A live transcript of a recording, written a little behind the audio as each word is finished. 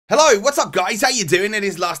Hello, what's up guys, how you doing? It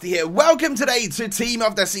is Lasty here. Welcome today to Team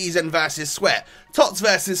of the Season versus Sweat. TOTS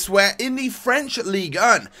versus Sweat in the French Ligue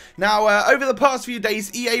 1. Now, over the past few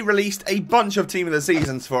days, EA released a bunch of Team of the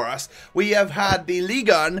Seasons for us. We have had the Ligue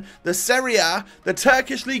 1, the Serie A, the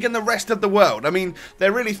Turkish League, and the rest of the world. I mean,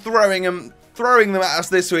 they're really throwing them at us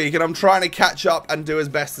this week, and I'm trying to catch up and do as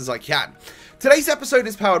best as I can. Today's episode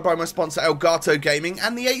is powered by my sponsor Elgato Gaming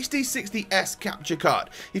and the HD60S capture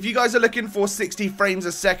card. If you guys are looking for 60 frames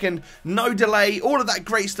a second, no delay, all of that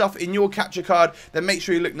great stuff in your capture card, then make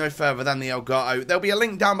sure you look no further than the Elgato. There'll be a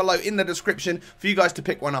link down below in the description for you guys to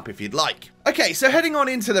pick one up if you'd like. Okay, so heading on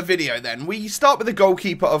into the video then, we start with the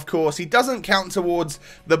goalkeeper, of course. He doesn't count towards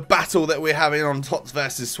the battle that we're having on TOTS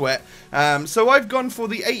versus Sweat. So I've gone for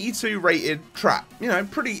the 82 rated Trap. You know,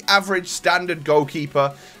 pretty average standard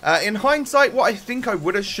goalkeeper. In hindsight, what I think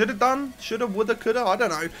I should have done, woulda, coulda, I don't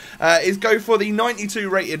know, is go for the 92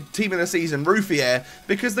 rated Team of the Season Ruffier,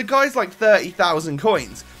 because the guy's like 30,000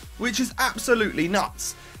 coins, which is absolutely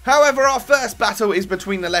nuts. However, our first battle is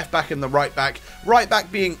between the left back and the right back. Right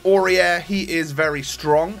back being Aurier, he is very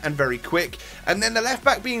strong and very quick. And then the left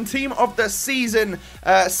back being Team of the Season,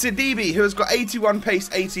 Sidibe, who has got 81 pace,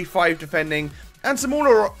 85 defending, and some all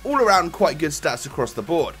around quite good stats across the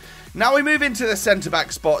board. Now we move into the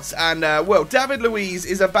centre-back spots, and, well, David Luiz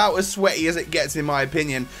is about as sweaty as it gets, in my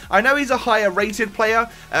opinion. I know he's a higher-rated player,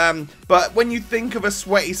 but when you think of a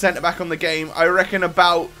sweaty centre-back on the game, I reckon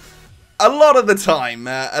about a lot of the time,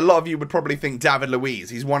 a lot of you would probably think David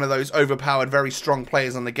Luiz. He's one of those overpowered, very strong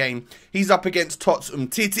players on the game. He's up against TOTS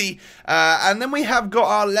UMTITTI, and then we have got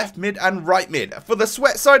our left mid and right mid. For the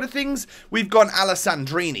Sweat side of things, we've gone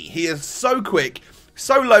Alessandrini. He is so quick,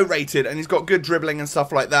 so low rated, and he's got good dribbling and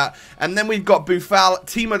stuff like that. And then we've got BEAUVUE,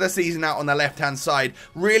 Team of the Season out on the left hand side.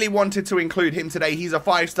 Really wanted to include him today. He's a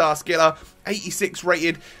 5-star skiller, 86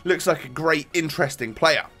 rated, looks like a great, interesting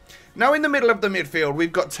player. Now in the middle of the midfield,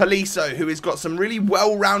 we've got Tolisso, who has got some really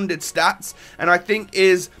well-rounded stats, and I think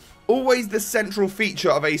is always the central feature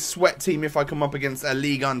of a Sweat team if I come up against a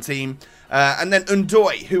Ligue 1 team. And then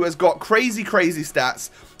Ndoye, who has got crazy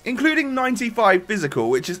stats, including 95 physical,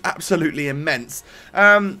 which is absolutely immense.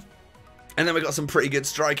 And then we've got some pretty good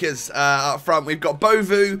strikers up front. We've got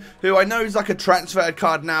BEAUVUE, who I know is like a transfer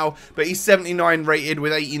card now, but he's 79 rated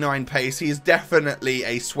with 89 pace. He is definitely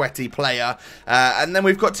a sweaty player. And then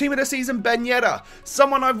we've got Team of the Season Ben Yedder,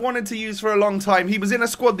 someone I've wanted to use for a long time. He was in a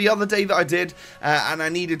squad the other day that I did, and I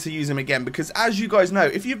needed to use him again because, as you guys know,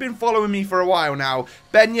 if you've been following me for a while now,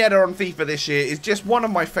 Ben Yedder on FIFA this year is just one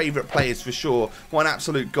of my favourite players for sure. One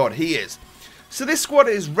absolute god he is. So this squad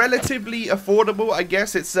is relatively affordable, I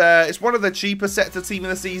guess. It's one of the cheaper sets of Team of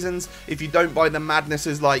the Seasons if you don't buy the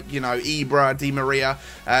madnesses like, you know, Ibra, Di Maria.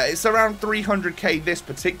 It's around 300k this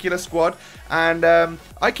particular squad, and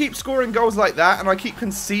I keep scoring goals like that, and I keep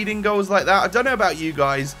conceding goals like that. I don't know about you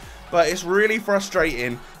guys, but it's really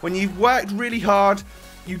frustrating when you've worked really hard,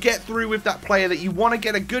 you get through with that player that you want to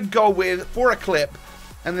get a good goal with for a clip,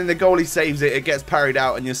 and then the goalie saves it, it gets parried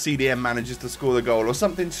out, and your CDM manages to score the goal, or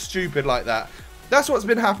something stupid like that. That's what's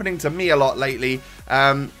been happening to me a lot lately,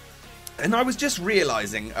 and I was just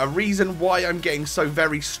realising a reason why I'm getting so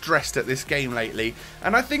very stressed at this game lately,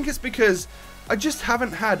 and I think it's because I just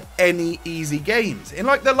haven't had any easy games. In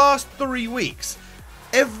like the last 3 weeks,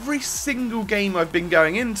 every single game I've been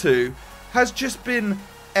going into has just been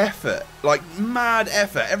effort, like mad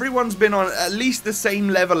effort. Everyone's been on at least the same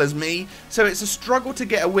level as me, so it's a struggle to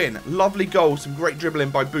get a win. Lovely goal, some great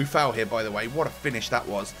dribbling by BOUFAL here, by the way. What a finish that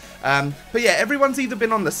was. But yeah, everyone's either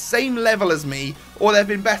been on the same level as me or they've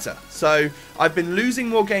been better. So I've been losing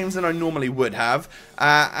more games than I normally would have,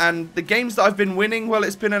 and the games that I've been winning, well,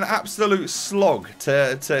 it's been an absolute slog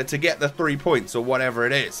to get the 3 points or whatever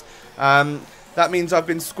it is. That means I've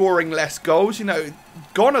been scoring less goals. You know,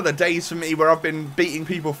 gone are the days for me where I've been beating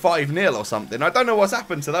people 5-0 or something. I don't know what's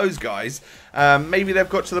happened to those guys. Maybe they've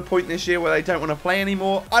got to the point this year where they don't want to play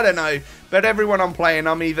anymore. I don't know. But everyone I'm playing,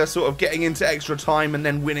 I'm either sort of getting into extra time and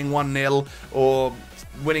then winning 1-0 or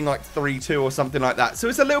winning like 3-2 or something like that. So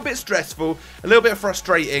it's a little bit stressful, a little bit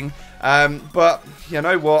frustrating, but you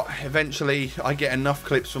know what, eventually I get enough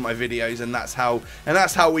clips for my videos, and that's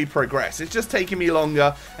how we progress. It's just taking me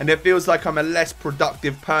longer, and it feels like I'm a less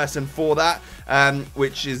productive person for that,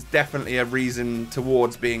 which is definitely a reason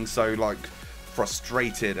towards being so like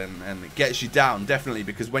frustrated, and it gets you down, definitely,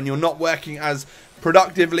 because when you're not working as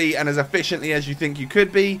productively and as efficiently as you think you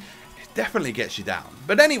could be, definitely gets you down.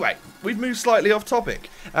 But anyway, we've moved slightly off topic.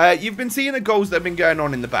 You've been seeing the goals that have been going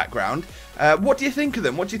on in the background. What do you think of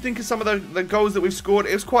them? What do you think of some of the goals that we've scored?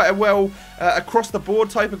 It was quite a well across the board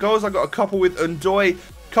type of goals. I got a couple with Ndoye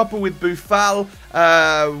couple with BOUFAL.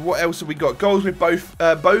 What else have we got? Goals with both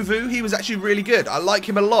BEAUVUE. He was actually really good. I like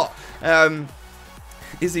him a lot.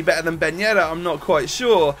 Is he better than Ben Yedder? I'm not quite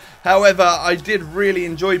sure. However, I did really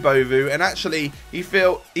enjoy BEAUVUE, and actually, he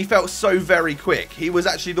felt so very quick. He was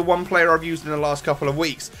actually the one player I've used in the last couple of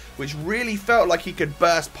weeks, which really felt like he could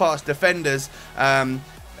burst past defenders,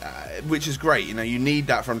 which is great. You know, you need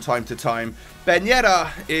that from time to time. Ben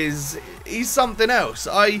Yedder he's something else.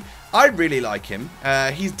 I really like him.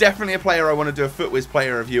 He's definitely a player I want to do a FUTWIZ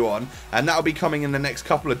player review on, and that'll be coming in the next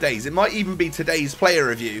couple of days. It might even be today's player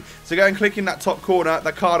review. So go and click in that top corner,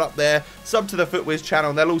 the card up there, sub to the FUTWIZ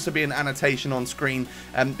channel. There'll also be an annotation on screen,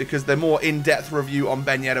 because the more in-depth review on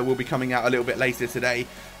Ben Yedder will be coming out a little bit later today.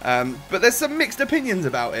 But there's some mixed opinions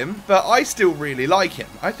about him, but I still really like him.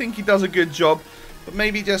 I think he does a good job, but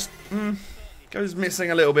maybe just goes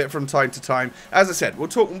missing a little bit from time to time. As I said, we'll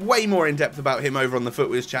talk way more in depth about him over on the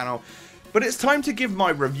FUTWIZ channel. But it's time to give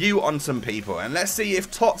my review on some people, and let's see if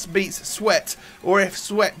TOTS beats Sweat or if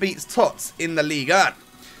Sweat beats TOTS in the Ligue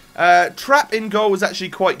 1. Trap in goal was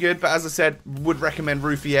actually quite good, but as I said, would recommend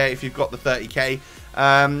Ruffier if you've got the 30k.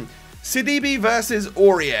 Sidibe versus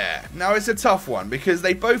Aurier. Now it's a tough one because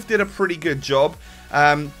they both did a pretty good job.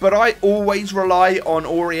 But I always rely on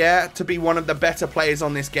Aurier to be one of the better players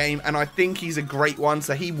on this game, and I think he's a great one,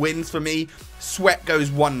 so he wins for me. Sweat goes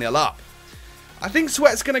 1-0 up. I think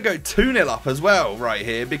Sweat's going to go 2-0 up as well right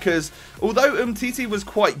here, because although Umtiti was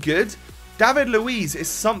quite good, David Luiz is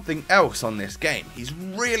something else on this game. He's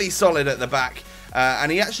really solid at the back, and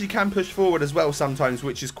he actually can push forward as well sometimes,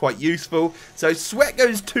 which is quite useful. So Sweat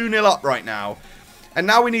goes 2-0 up right now. And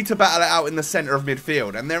now we need to battle it out in the centre of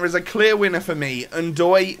midfield. And there is a clear winner for me.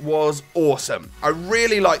 Ndoye was awesome. I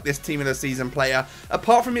really like this Team of the Season player.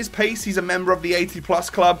 Apart from his pace, he's a member of the 80+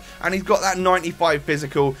 club. And he's got that 95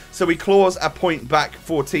 physical. So he claws a point back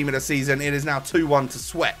for Team of the Season. It is now 2-1 to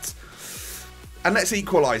Sweat. And let's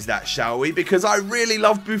equalise that, shall we? Because I really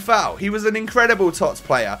love BOUFAL. He was an incredible TOTS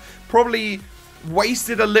player. Probably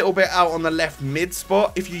wasted a little bit out on the left mid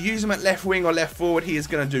spot. If you use him at left wing or left forward, he is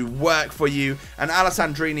going to do work for you. And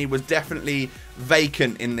Alessandrini was definitely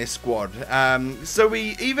vacant in this squad. So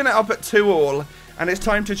we even it up at 2-2, and it's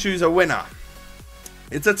time to choose a winner.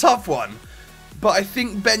 It's a tough one, but I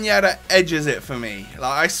think Ben Yedder edges it for me.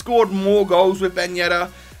 Like, I scored more goals with Ben Yedder.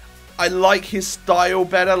 I like his style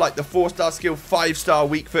better, like the 4-star skill, 5-star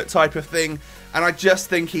weak foot type of thing. And I just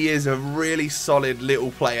think he is a really solid little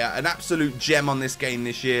player, an absolute gem on this game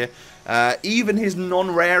this year. Even his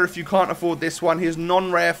non-rare, if you can't afford this one, his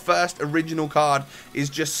non-rare first original card is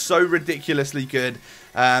just so ridiculously good.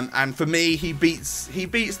 And for me, he beats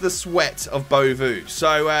the Sweat of BEAUVUE.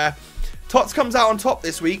 So TOTS comes out on top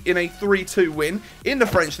this week in a 3-2 win in the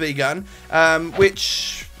French Ligue 1,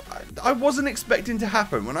 which I wasn't expecting to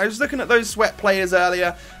happen. When I was looking at those Sweat players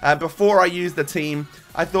earlier, before I used the team,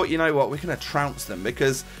 I thought, you know what, we're going to trounce them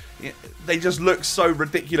because they just look so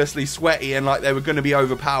ridiculously sweaty and like they were going to be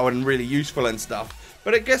overpowered and really useful and stuff.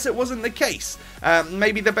 But I guess it wasn't the case.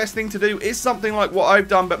 Maybe the best thing to do is something like what I've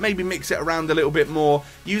done, but maybe mix it around a little bit more.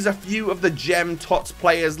 Use a few of the gem TOTS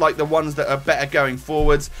players, like the ones that are better going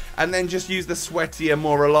forwards, and then just use the sweatier,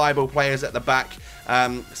 more reliable players at the back,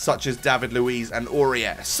 such as David Luiz and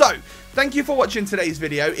Aurier. So, thank you for watching today's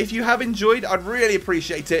video. If you have enjoyed, I'd really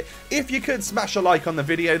appreciate it. If you could smash a like on the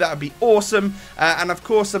video, that would be awesome. And of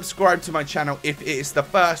course, subscribe to my channel if it's the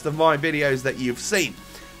first of my videos that you've seen.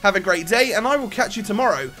 Have a great day, and I will catch you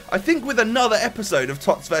tomorrow, I think with another episode of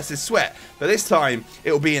TOTS vs Sweat, but this time,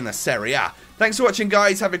 it will be in the Serie A. Thanks for watching,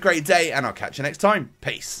 guys, have a great day, and I'll catch you next time.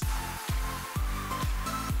 Peace.